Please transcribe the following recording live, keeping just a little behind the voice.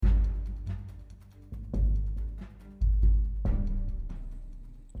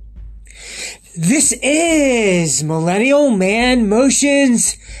This is Millennial Man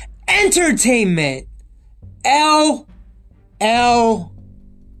Motions Entertainment, LLC.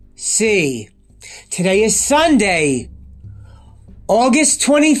 Today is Sunday, August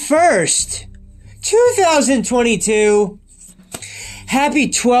 21st, 2022. Happy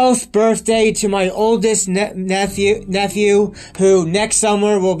 12th birthday to my oldest nephew, who next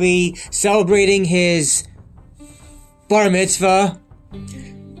summer will be celebrating his bar mitzvah.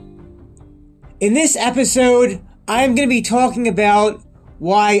 In this episode, I'm going to be talking about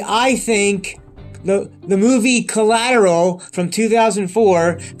why I think the movie Collateral from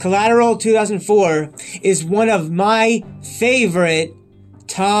 2004, Collateral 2004, is one of my favorite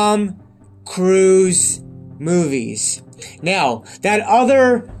Tom Cruise movies. Now, that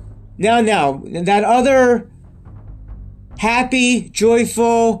other happy,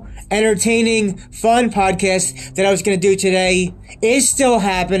 joyful, entertaining, fun podcast that I was going to do today is still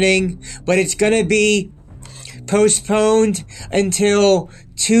happening, but it's going to be postponed until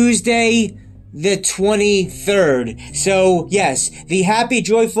Tuesday the 23rd. So, yes, the happy,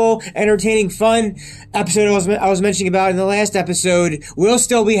 joyful, entertaining, fun episode I was mentioning about in the last episode will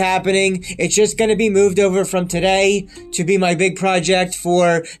still be happening. It's just going to be moved over from today to be my big project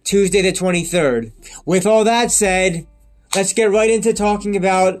for Tuesday the 23rd. With all that said, let's get right into talking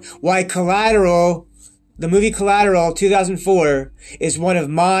about why Collateral, the movie Collateral 2004, is one of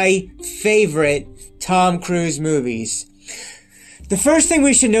my favorite Tom Cruise movies. The first thing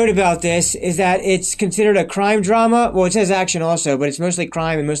we should note about this is that it's considered a crime drama. Well, it says action also, but it's mostly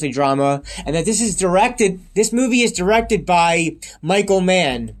crime and mostly drama. And that this movie is directed by Michael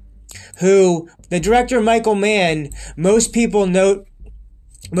Mann, who, the director Michael Mann, most people note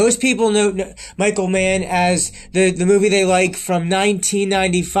Michael Mann as the movie they like from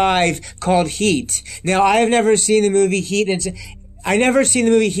 1995 called Heat. Now, I have never seen the movie Heat in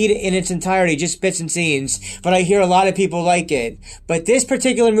its entirety, just bits and scenes, but I hear a lot of people like it. But this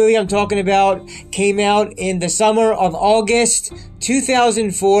particular movie I'm talking about came out in the summer of August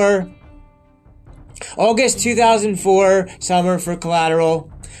 2004, summer for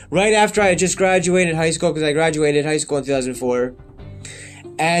Collateral, right after I had just graduated high school, because I graduated high school in 2004.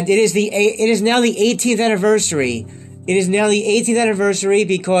 And it is now the 18th anniversary. It is now the 18th anniversary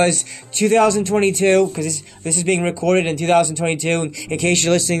because 2022, because this is being recorded in 2022, in case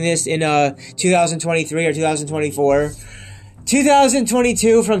you're listening to this in 2023 or 2024.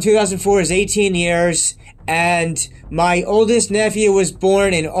 2022 from 2004 is 18 years, and my oldest nephew was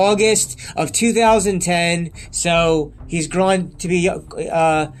born in August of 2010, so he's grown to be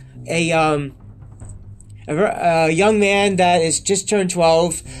a young man that is just turned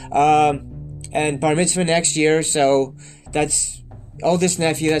 12, and bar mitzvah next year, so that's oldest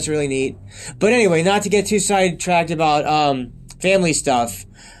nephew. That's really neat. But anyway, not to get too sidetracked about family stuff.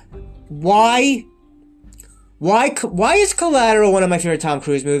 Why is Collateral one of my favorite Tom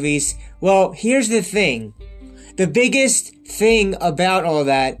Cruise movies? Well, here's the thing. The biggest thing about all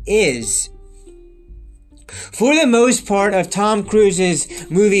that is, for the most part of Tom Cruise's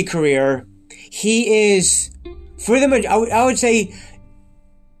movie career, he is, I would say,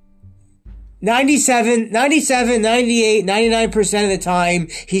 97, 98, 99% of the time,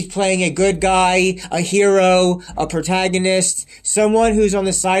 he's playing a good guy, a hero, a protagonist, someone who's on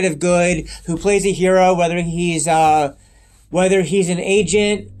the side of good, who plays a hero, whether he's an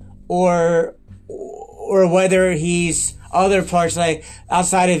agent or whether he's other parts, like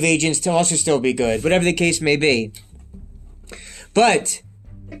outside of agents, to also still be good, whatever the case may be. But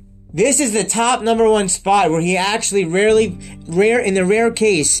this is the top number one spot where he actually in the rare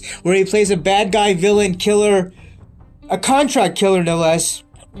case where he plays a bad guy, villain, killer, a contract killer no less,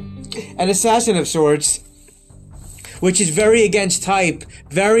 an assassin of sorts, which is very against type,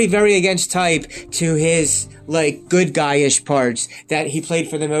 very, very against type to his, like, good guy-ish parts that he played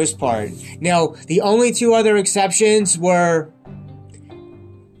for the most part. Now, the only two other exceptions were,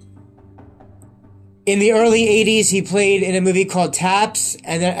 in the early 80s, he played in a movie called Taps,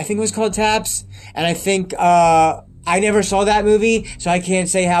 and I think it was called Taps, and I think, I never saw that movie, so I can't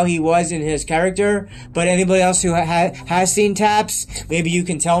say how he was in his character, but anybody else who has seen Taps, maybe you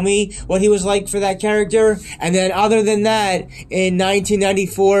can tell me what he was like for that character. And then other than that, in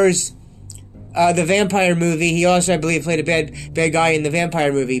 1994's, the vampire movie, he also, I believe, played a bad guy in the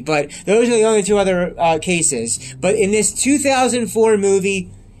vampire movie, but those are the only two other, cases. But in this 2004 movie,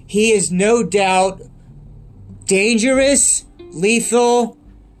 he is no doubt dangerous, lethal,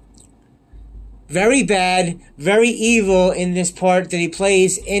 very bad, very evil in this part that he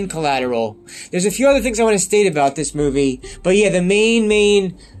plays in Collateral. There's a few other things I want to state about this movie, but yeah, the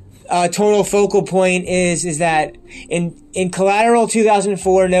main total focal point is that in Collateral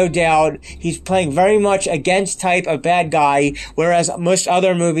 2004, no doubt, he's playing very much against type a bad guy, whereas most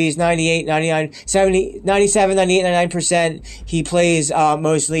other movies, 98, 99, 70, 97, 98, 99%, he plays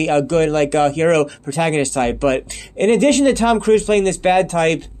mostly a good, like, hero protagonist type. But in addition to Tom Cruise playing this bad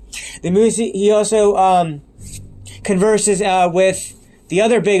type, the movie, he also converses with the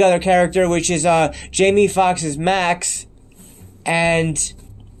other character, which is Jamie Foxx's Max. And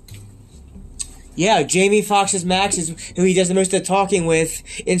yeah, Jamie Foxx's Max is who he does the most of the talking with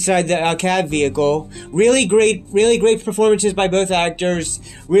inside the cab vehicle. Really great performances by both actors.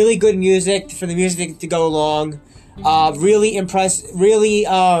 Really good music for the music to go along. Really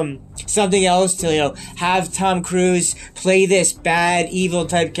something else to, have Tom Cruise play this bad, evil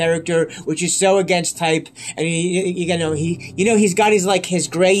type character, which is so against type. And he's got his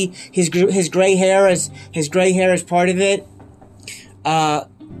gray hair as part of it.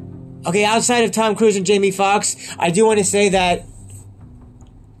 Okay, outside of Tom Cruise and Jamie Foxx, I do want to say that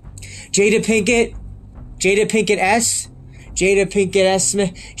Jada Pinkett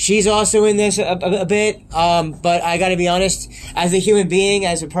Smith, she's also in this a bit, but I gotta be honest, as a human being,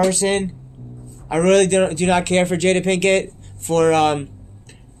 as a person, I really do not care for Jada Pinkett for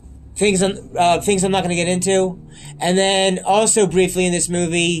things I'm not gonna get into. And then also briefly in this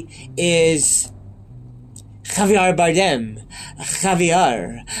movie is Javier Bardem.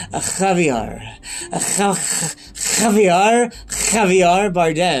 Javier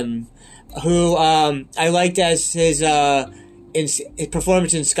Bardem, who I liked as his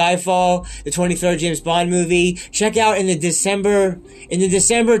performance in Skyfall, the 23rd James Bond movie. Check out in the December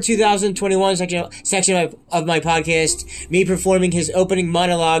 2021 section of my podcast, me performing his opening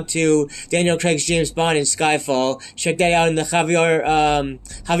monologue to Daniel Craig's James Bond in Skyfall. Check that out in the Javier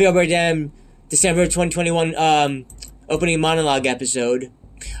Bardem December 2021 opening monologue episode.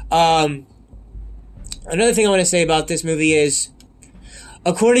 Another thing I want to say about this movie is,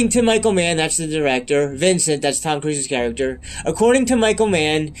 according to Michael Mann, that's the director, Vincent, that's Tom Cruise's character. According to Michael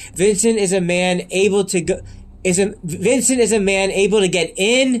Mann, Vincent is a man able to get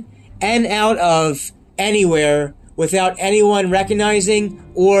in and out of anywhere without anyone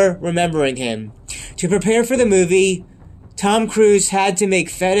recognizing or remembering him. To prepare for the movie, Tom Cruise had to make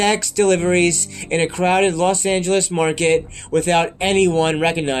FedEx deliveries in a crowded Los Angeles market without anyone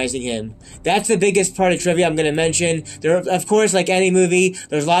recognizing him. That's the biggest part of trivia I'm going to mention. There, of course, like any movie,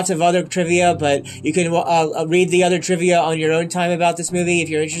 there's lots of other trivia, but you can read the other trivia on your own time about this movie if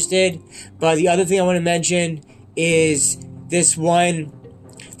you're interested. But the other thing I want to mention is this one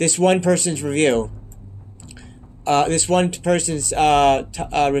person's review. This one person's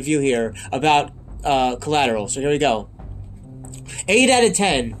review here about Collateral. So here we go. 8 out of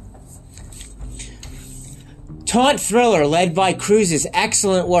 10. Taunt thriller led by Cruise's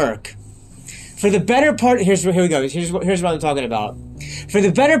excellent work. For the better part, here we go. Here's what I'm talking about. For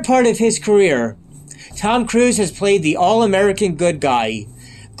the better part of his career, Tom Cruise has played the all-American good guy.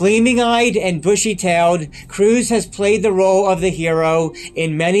 Gleaming-eyed and bushy-tailed, Cruise has played the role of the hero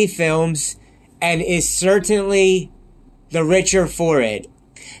in many films and is certainly the richer for it.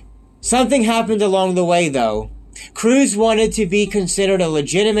 Something happened along the way, though. Cruise wanted to be considered a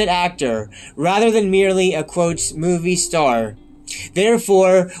legitimate actor, rather than merely a, quotes, movie star.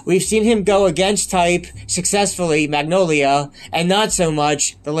 Therefore, we've seen him go against type successfully, Magnolia, and not so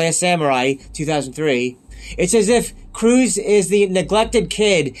much The Last Samurai, 2003. It's as if Cruise is the neglected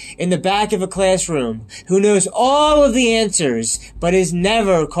kid in the back of a classroom who knows all of the answers, but is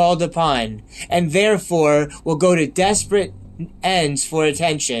never called upon, and therefore will go to desperate ends for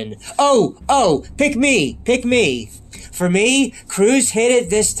attention. Oh, pick me. For me, Cruise hit it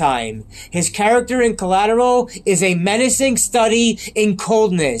this time. His character in Collateral is a menacing study in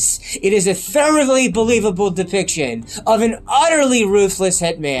coldness. It is a thoroughly believable depiction of an utterly ruthless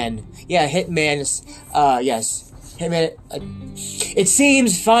hitman. Yeah, hitman, yes. Hitman. It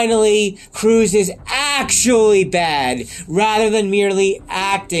seems finally Cruise is actually bad, rather than merely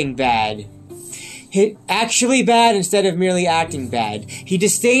acting bad. Actually bad instead of merely acting bad. He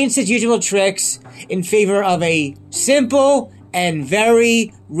disdains his usual tricks in favor of a simple and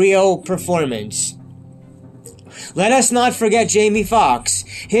very real performance. Let us not forget Jamie Foxx.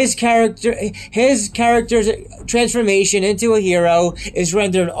 His character's transformation into a hero is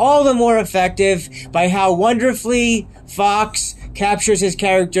rendered all the more effective by how wonderfully Foxx captures his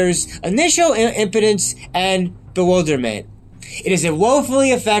character's initial impotence and bewilderment. It is a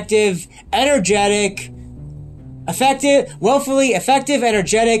woefully effective, energetic,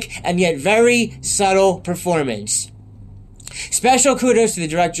 and yet very subtle performance. Special kudos to the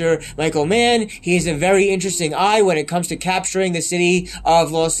director, Michael Mann. He is a very interesting eye when it comes to capturing the city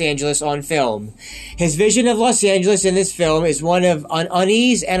of Los Angeles on film. His vision of Los Angeles in this film is one of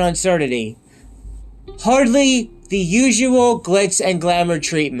unease and uncertainty. Hardly the usual glitz and glamour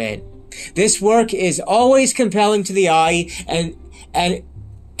treatment. This work is always compelling to the eye and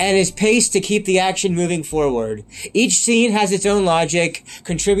is paced to keep the action moving forward. Each scene has its own logic,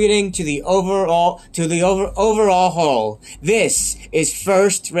 contributing to the overall whole. This is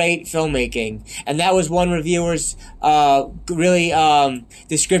first-rate filmmaking, and that was one reviewer's really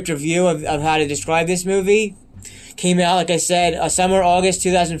descriptive view of how to describe this movie. Came out, like I said, summer, August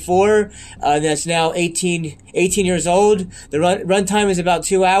 2004. That's now 18 years old. The runtime is about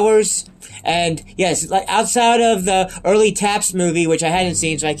 2 hours. And yes, like outside of the early Taps movie, which I hadn't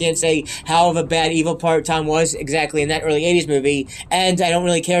seen, so I can't say how of a bad evil part Tom was exactly in that early 80s movie. And I don't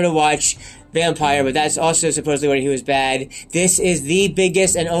really care to watch Vampire, but that's also supposedly when he was bad. This is the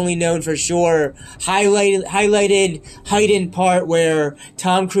biggest and only known for sure heightened part where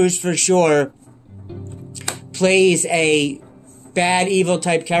Tom Cruise for sure plays a bad evil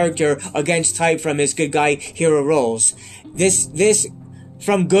type character against type from his good guy hero roles. This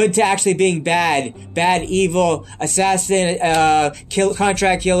from good to actually being bad, evil, assassin,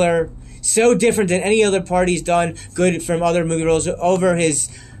 contract killer, so different than any other part he's done good from other movie roles over his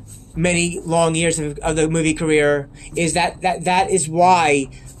many long years of the movie career. Is that is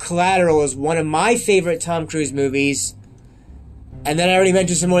why Collateral is one of my favorite Tom Cruise movies. And then I already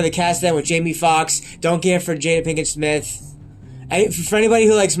mentioned some more of the cast then with Jamie Foxx. Don't care for Jada Pinkett Smith. For anybody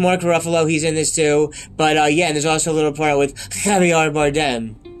who likes Mark Ruffalo, he's in this too. But yeah, and there's also a little part with Javier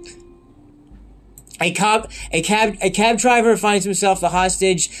Bardem. A cab driver finds himself the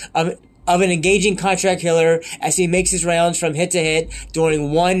hostage of an engaging contract killer as he makes his rounds from hit to hit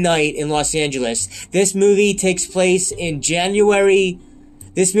during one night in Los Angeles. This movie takes place in January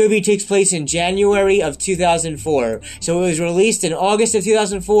of 2004. So it was released in August of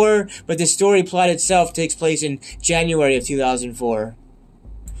 2004, but the story plot itself takes place in January of 2004.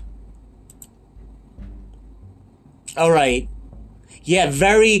 Alright. Yeah,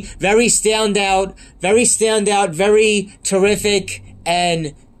 very, very standout, very terrific,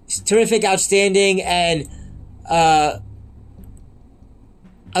 outstanding, and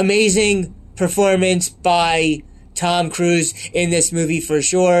amazing performance by Tom Cruise in this movie for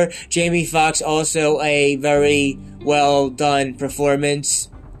sure. Jamie Foxx also a very well done performance.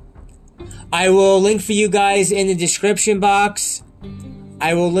 I will link for you guys in the description box.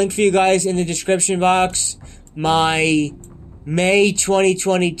 My May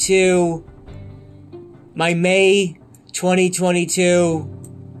 2022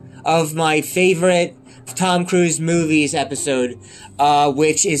 of my favorite Tom Cruise movies episode,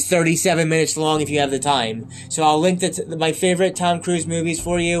 which is 37 minutes long if you have the time. So I'll link my favorite Tom Cruise movies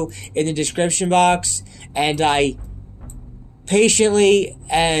for you in the description box, and I patiently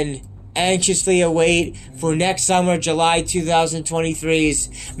and anxiously await for next summer, July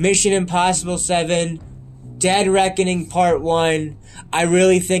 2023's Mission Impossible 7, Dead Reckoning Part 1. I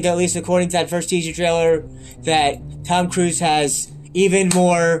really think, at least according to that first teaser trailer, that Tom Cruise has even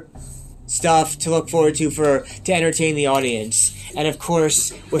more stuff to look forward to entertain the audience. And of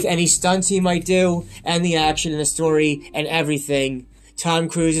course, with any stunts he might do, and the action and the story and everything, Tom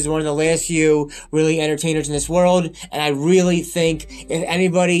Cruise is one of the last few really entertainers in this world, and I really think if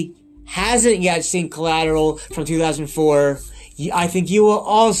anybody hasn't yet seen Collateral from 2004, I think you will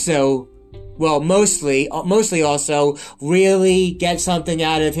also, well, mostly also, really get something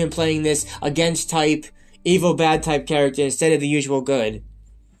out of him playing this against type, evil bad type character instead of the usual good.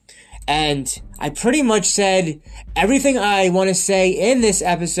 And I pretty much said everything I want to say in this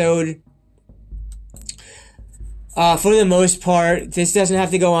episode. For the most part, this doesn't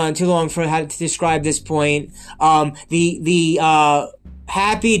have to go on too long for how to describe this point. The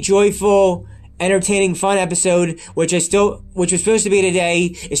happy, joyful, entertaining, fun episode, which was supposed to be today,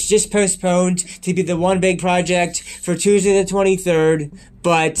 is just postponed to be the one big project for Tuesday the 23rd.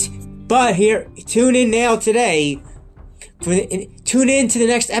 But here, tune in now today. Tune in to the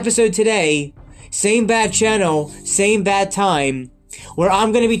next episode today, same bad channel, same bad time, where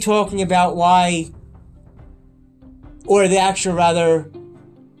I'm going to be talking about wanting,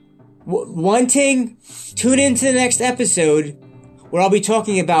 tune in to the next episode, where I'll be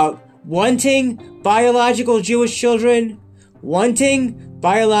talking about wanting biological Jewish children versus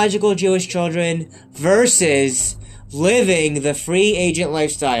living the free agent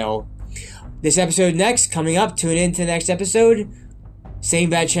lifestyle. This episode next, coming up, tune in to the next episode. Same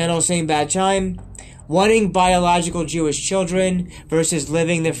bad channel, same bad time. Wanting biological Jewish children versus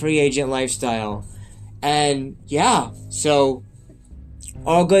living the free agent lifestyle. And yeah, so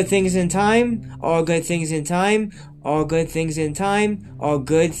all good things in time, all good things in time, all good things in time, all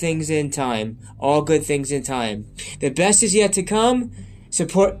good things in time, all good things in time. The best is yet to come.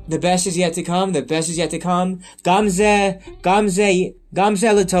 Support, the best is yet to come, the best is yet to come. Gamze Latova.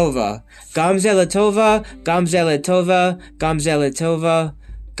 Gamze Latova, Gamze Latova, Gamze Latova.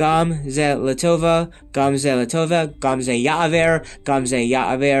 Gamze Latova, Gamze Latova, Gamze Ya'aver, Gamze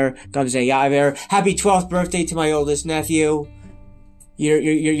Ya'aver, Gamze Ya'aver. Happy 12th birthday to my oldest nephew. You're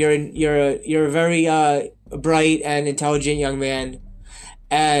a very bright and intelligent young man,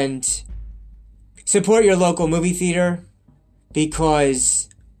 and support your local movie theater because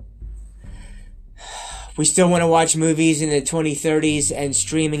we still want to watch movies in the 2030s, and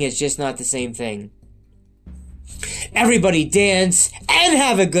streaming is just not the same thing. Everybody dance and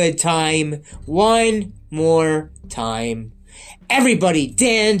have a good time. One more time. Everybody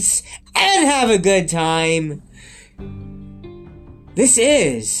dance and have a good time. This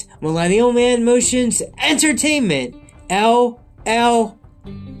is Millennial Man Motions Entertainment, LLC.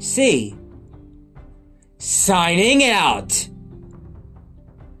 Signing out.